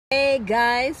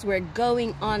guys, we're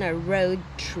going on a road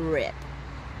trip.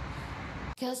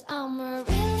 'Cause I'm really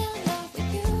in love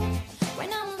with you. When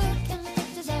I'm looking at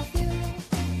pictures of you,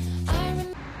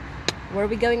 Where are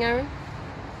we going, Aaron?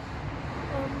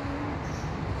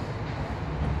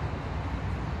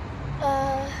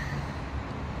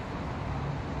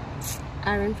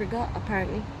 Aaron forgot,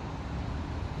 apparently.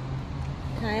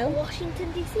 Kyle?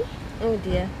 Washington, D.C. Oh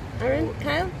dear. Aaron?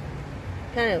 Kyle?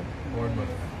 Kyle? Bournemouth.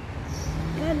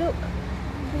 Yeah, look.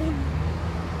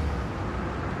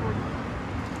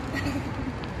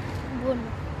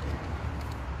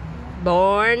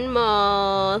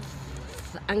 Bournemouth.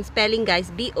 Ang spelling, guys,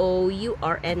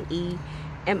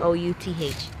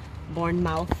 B-O-U-R-N-E-M-O-U-T-H.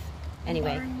 Bournemouth.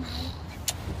 Anyway.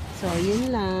 So,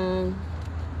 yun lang.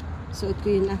 Suot ko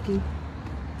yung aking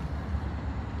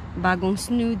bagong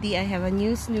snooty. I have a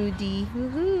new snooty.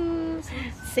 Woohoo!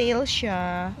 Sale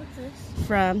siya. What's this?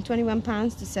 From 21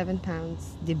 pounds to 7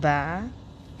 pounds. Diba?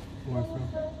 Where from?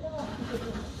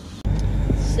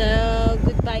 So,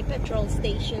 goodbye petrol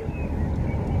station.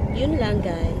 Yun lang,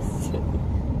 guys.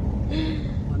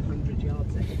 100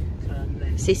 yards turn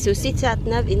left. Si Susie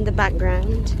Satnav in the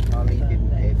background. Charlie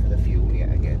didn't pay for the fuel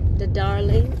yet again. The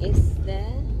darling is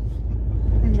there.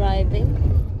 Driving.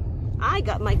 I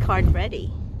got my card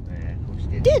ready. Yeah, of course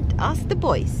did. Did ask the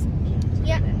boys.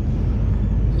 Yeah.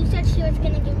 She said she was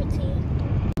gonna give it to you.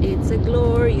 It's a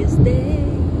glorious day.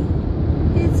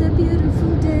 It's a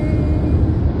beautiful day.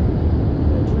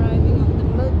 We're driving on the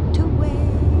motorway.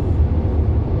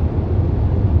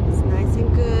 It's nice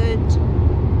and good.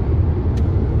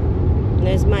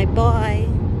 There's my boy.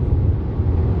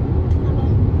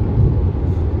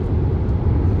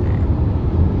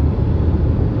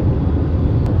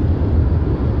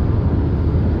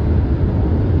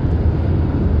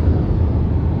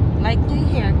 Like the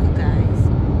hair ko, guys.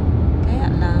 Kaya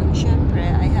lang, syempre,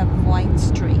 I have white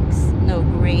streaks. No,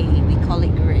 gray. We call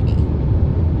it gray.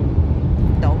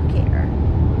 Don't care.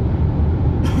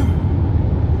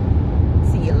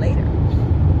 See you later.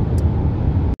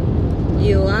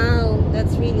 Wow,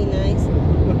 that's really nice.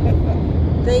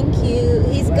 Thank you.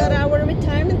 He's got our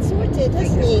retirement sorted,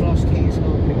 hasn't he? Fingers crossed he's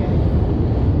helping out.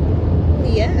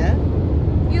 Yeah.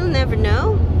 You'll never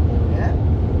know. Yeah.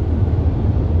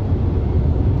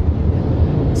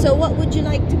 So what would you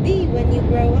like to be when you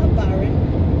grow up, Aaron?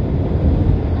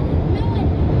 No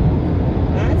idea.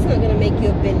 That's not going to make you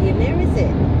a billionaire, is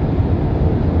it?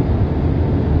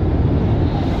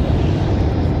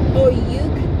 Or you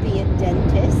could be a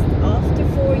dentist. After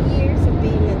 4 years of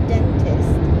being a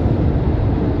dentist,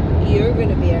 you're going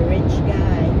to be a rich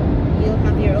guy. You'll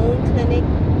have your own clinic.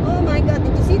 Oh my God,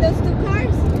 did you see those two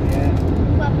cars? Yeah.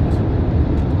 What?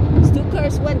 Those two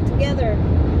cars went together.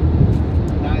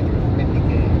 Neither of them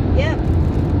indicated, Yeah.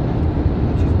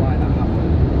 which is why that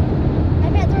happened. I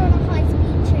bet they're on a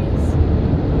high-speed chase.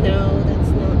 No, that's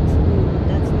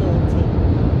naughty.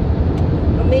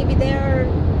 Or maybe they're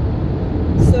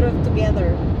sort of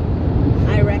together.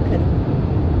 I reckon.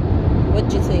 What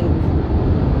do you think?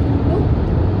 Oh,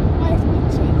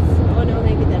 high-speed chase. Oh no,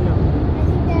 maybe they're not. I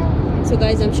think they're. So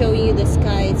guys, I'm showing you the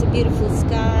sky. It's a beautiful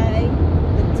sky.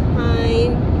 The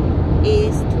time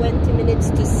is 20 minutes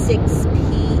to 6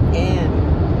 p.m.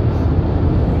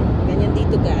 Ganyan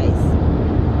dito, guys.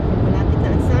 Malapit na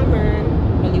ang summer.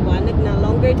 Maliwanag na,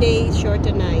 longer days,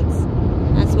 shorter nights.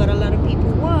 That's what a lot of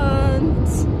people want.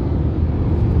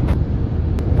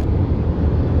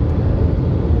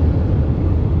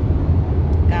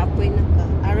 Kapoy na ka.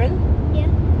 Aaron? Yeah.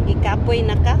 Ikapoy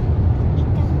na ka?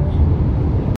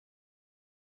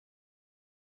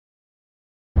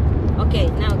 Okay,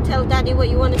 now tell Daddy what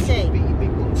you want to say. Be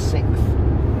big on 6th.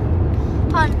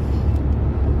 Pun.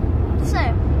 So.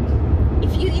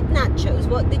 If you eat nachos,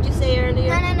 what did you say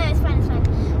earlier? No, it's fine, it's fine.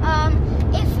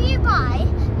 If you buy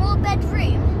more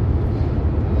bedroom,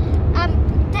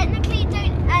 technically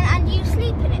don't, and you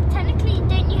sleep in it, technically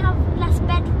don't you have less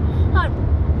bed? Hold on.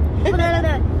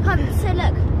 No. Hold on. So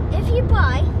look, if you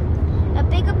buy a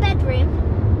bigger bedroom,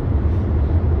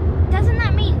 doesn't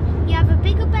that mean you have a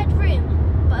bigger bedroom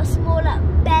but a smaller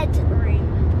bedroom?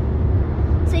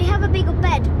 So you have a bigger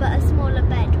bed but a smaller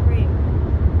bedroom.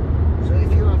 So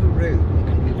if you have a room, it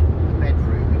can be a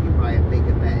bedroom, and you buy a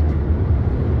bigger bed.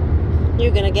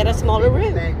 You're gonna get a smaller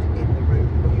room. Bed in the room,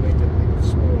 but you end up with a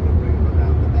smaller room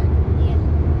around the bed. Yeah.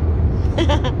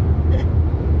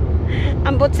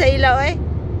 Ambot sa ilaw eh.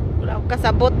 Wala ko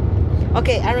kasabot.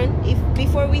 Okay, Aaron, if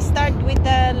before we start with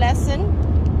the lesson,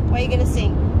 what are you gonna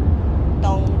sing?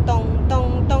 Tong, tong,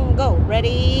 tong, tong, go.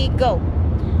 Ready, go.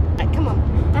 Alright, come on.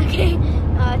 Okay.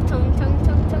 Tong tong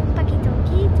tong tong pakitong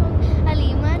kitong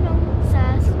alimanong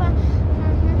sa suba.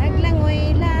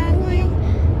 Laglangoy, langoy.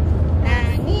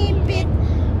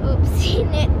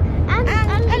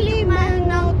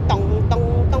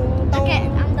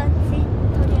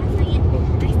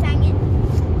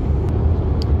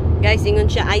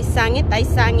 sang it, I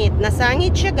sang it.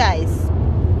 Nasangit siya, guys.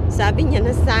 Sabi niya,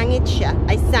 nasangit siya.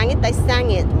 I sang it, I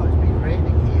sang it. Oh, it's been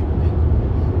raining here.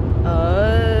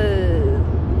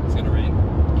 Oh. It's gonna rain.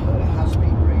 Oh, it has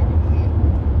been raining here.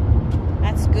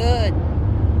 That's good.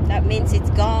 That means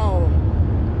it's gone.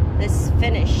 It's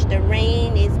finished. The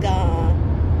rain is gone.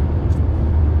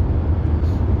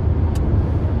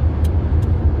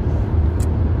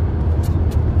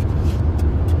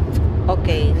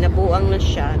 Okay, nabuang na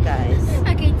siya, guys.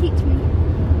 Okay, teach me.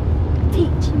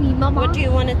 Teach me, Mama. What do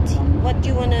you wanna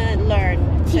learn?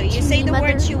 So you Teach say me, the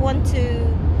words Mother. you want to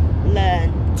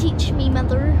learn. Teach me,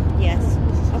 Mother. Yes.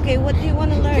 Okay, what do you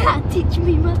want to learn? Yeah, teach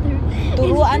me, Mother.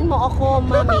 Turuan mo ako,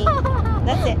 Mommy.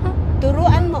 That's it.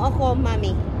 Turuan mo ako,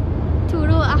 Mommy.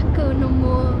 Turo ako no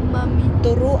mo, Mami.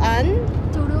 Turuan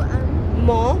Turuan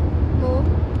mo mo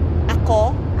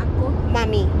ako, ako,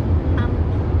 Mommy. Mama.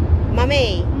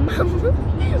 Mommy. Mama.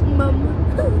 Mama.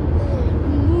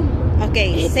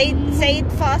 Okay, say it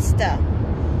faster.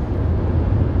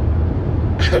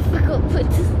 I forgot what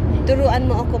to say.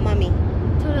 Turuan mo ako, Mommy.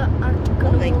 Turo ako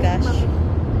Oh my no, gosh. Mami.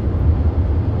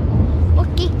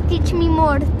 Okay, teach me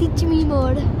more. Teach me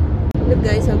more. Look,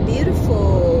 guys, how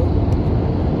beautiful.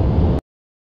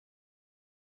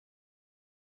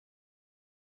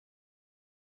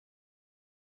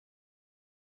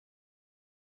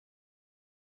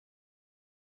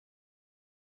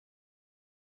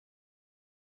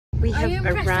 We have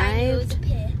arrived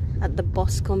at the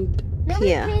Boscombe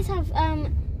Pier.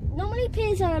 Normally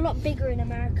piers are a lot bigger in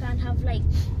America and have like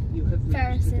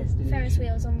Ferris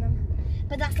wheels on them.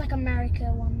 But that's like America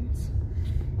ones.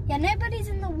 Yeah, nobody's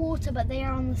in the water, but they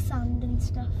are on the sand and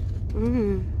stuff.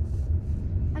 Mm.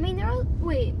 I mean, they're all.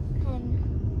 Wait, And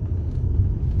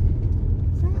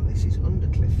this is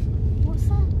Undercliff. what's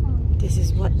that? Oh, This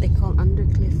is what they call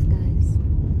Undercliff, guys.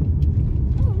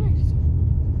 oh nice.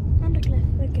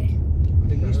 Undercliff, okay.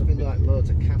 There used to be like loads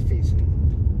of cafes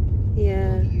and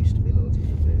Yeah. there used to be loads of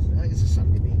cafes. It's a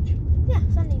sandy beach. Yeah,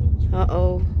 Sandy Beach.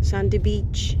 Uh-oh. Sandy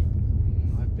Beach.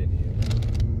 I've been here.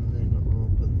 They're not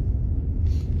open.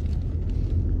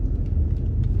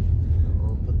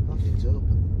 Not open. Nothing's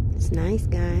open. It's nice,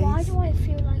 guys. Why do I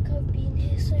feel like I've been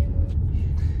here so much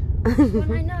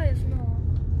when I know I've not?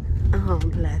 Oh,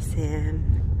 bless him.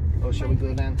 Oh, shall we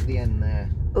go down to the end there?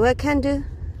 Oh, I can do.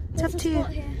 It's There's up a to you.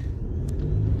 spot here.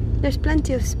 There's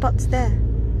plenty of spots there.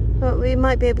 Well, we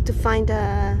might be able to find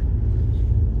a...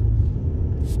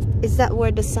 Is that where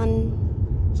the sun...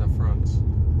 Is that France?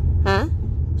 Huh?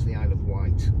 It's the Isle of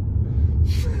Wight.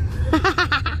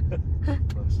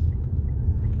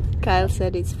 Kyle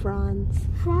said it's France.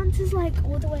 France is like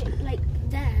all the way like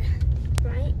there,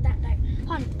 right? That there.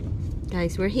 Hon,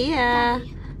 Guys, we're here.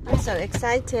 Daddy. I'm so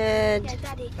excited. Yeah,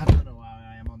 Daddy. I don't know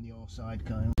why I am on your side,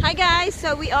 Kyle. Hi guys,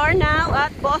 so we are now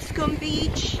at Boscombe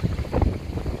Beach.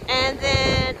 And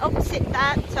then opposite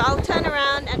that, so I'll turn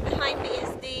around and behind me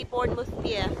is the Bournemouth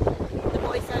Pier. The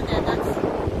boys are there. That's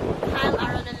Kyle,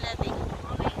 Aaron and Levy.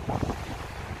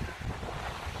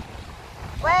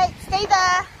 Wait, stay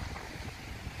there.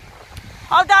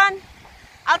 Hold on.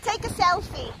 I'll take a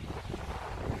selfie.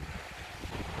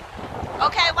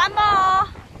 Okay, one more.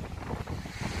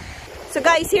 So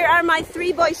guys, here are my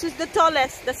three boys. Who's the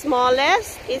tallest? The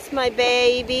smallest is my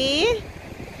baby,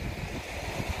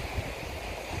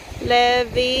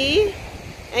 Levy,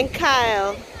 and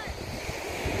Kyle.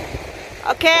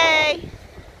 Okay.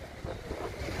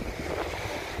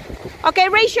 Okay,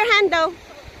 raise your hand though.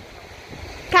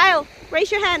 Kyle,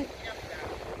 raise your hand.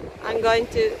 I'm going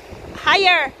to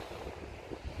higher.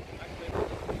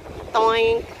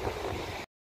 Doink.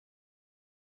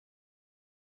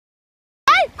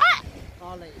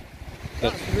 Ollie,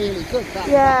 that's really good. That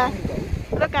Yeah.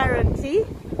 angle. Look, Aaron, see?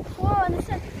 Whoa, on the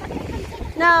side.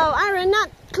 No, Aaron, not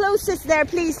closest there,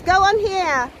 please. Go on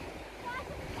here.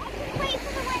 Wait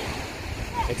for the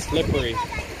wait. It's slippery.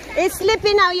 It's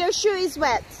slipping now. Your shoe is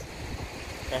wet.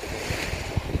 Careful.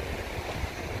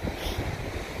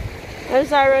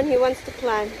 There's Aaron. He wants to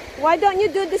climb. Why don't you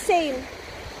do the same?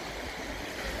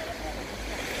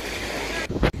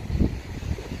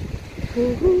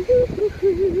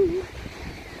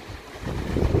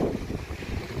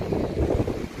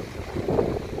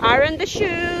 Aaron, the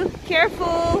shoe.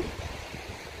 Careful.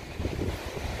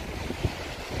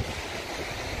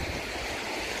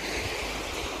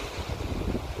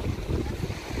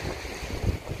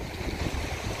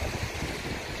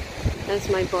 That's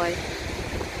my boy.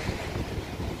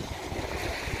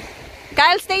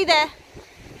 Kyle, stay there.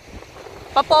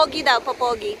 Papogi daw,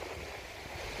 papogi.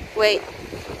 Wait.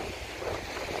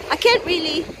 I can't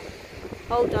really.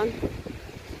 Hold on.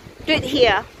 Do it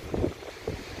here.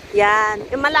 Yan.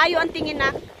 Yung malayo ang tingin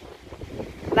na.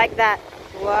 Like that.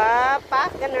 Wow, pa,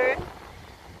 ganun.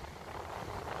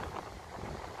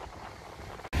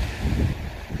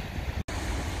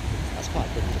 That's quite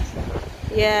good.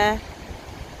 Yeah.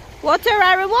 Water,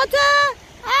 Aaron, water!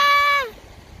 Ah!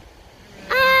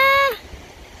 Ah!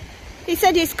 He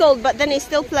said he's cold, but then he's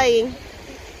still playing.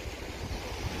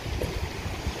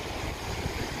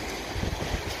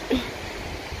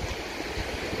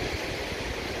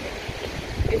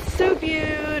 It's so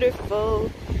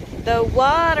beautiful. The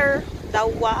water, the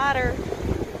water.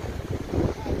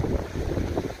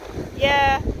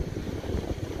 Yeah.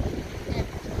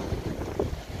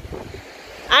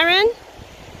 Aaron?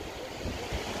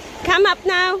 Come up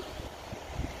now.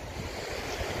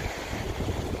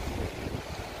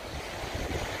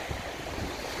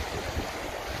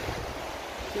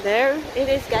 There it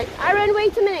is, guys. Aaron,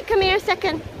 wait a minute. Come here a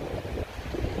second.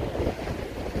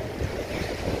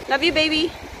 Love you,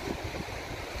 baby.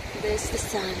 There's the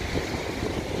sun.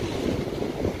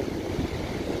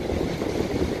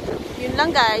 Yun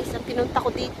lang, guys. Ang pinunta ko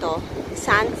dito,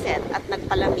 sunset at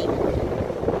nagpalamig.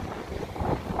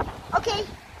 Okay.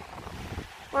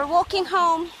 We're walking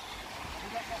home.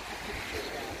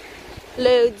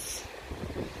 Loads.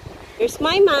 Here's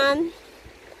my man.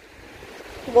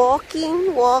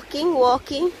 Walking, walking,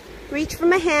 walking. Reach for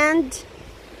my hand.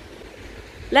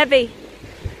 Levy.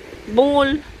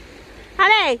 Bungol.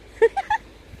 Hale!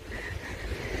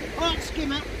 Alright,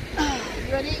 Skimmer.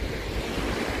 You ready?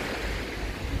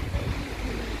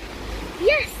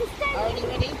 Yes, it's there. Are you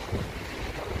ready?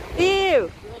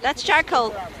 Ew! That's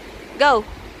charcoal. Go.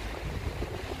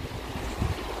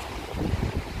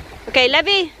 Okay,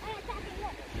 Levy.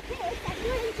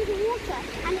 Into the water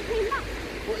and it came up.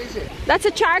 What is it? That's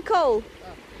a charcoal.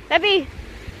 Levy.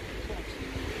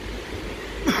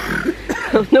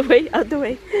 Out the way, out the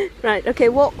way. Right, okay,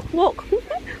 walk, walk.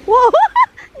 Whoa!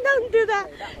 Don't do that.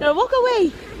 No, walk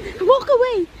away. Walk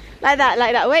away. Like that,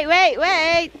 like that. Wait, wait,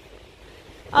 wait.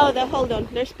 Oh, hold on.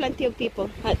 There's plenty of people.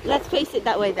 Right, let's face it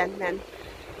that way then.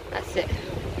 That's it.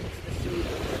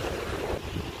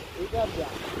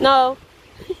 No.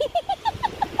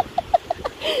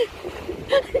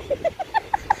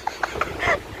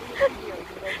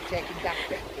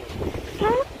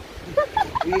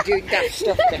 You're doing that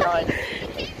stuff behind.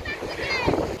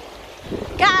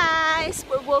 Guys,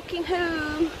 we're walking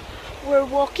home. We're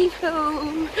walking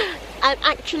home. I'm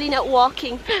actually not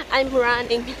walking. I'm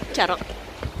running. Charot.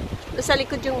 Sa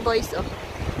likod yung boys, oh.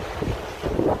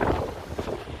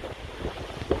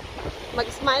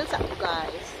 Mag-smile sa ako,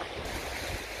 guys.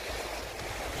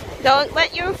 Don't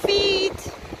wet your feet.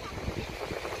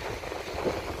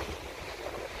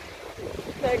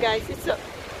 There, guys.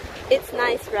 It's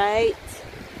nice, right?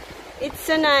 It's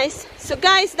so nice. So,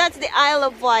 guys, that's the Isle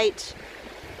of Wight.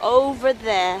 Over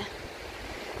there.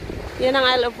 Yan ang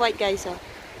Isle of Wight, guys, oh.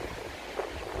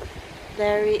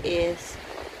 There he is.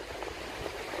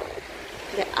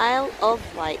 The Isle of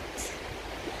Wight.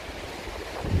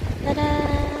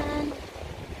 Ta-da!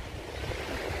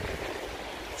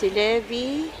 Si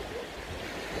Levy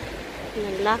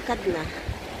naglakad na.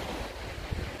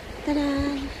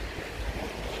 Ta-da!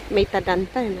 May tadan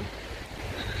pa, no?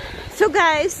 So,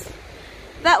 guys,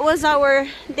 that was our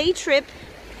day trip.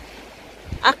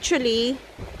 Actually,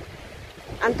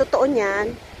 ang totoo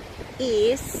niyan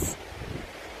is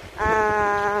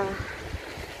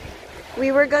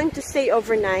we were going to stay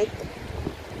overnight,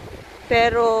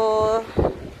 pero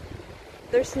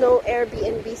there's no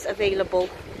Airbnbs available.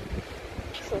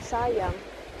 So, sayang.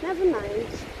 Never mind.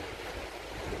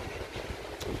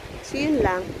 So, yun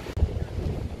lang.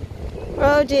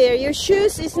 Oh dear, your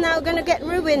shoes is now gonna get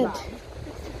ruined.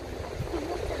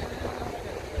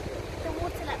 The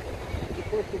water level.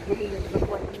 The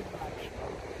water level.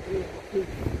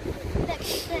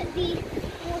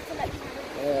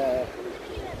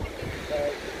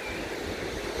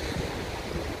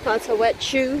 That's a wet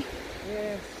shoe.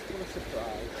 Yes, what a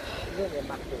surprise. It's only a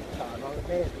matter of time. I was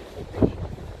there.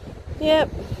 Yep.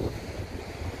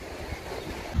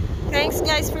 Thanks,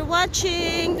 guys, for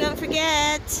watching. Don't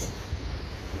forget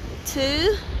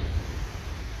to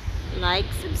like,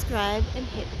 subscribe, and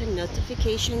hit the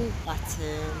notification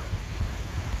button.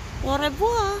 Au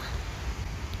revoir.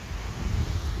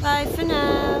 Bye for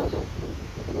now.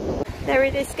 There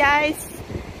it is, guys.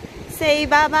 Say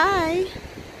bye-bye.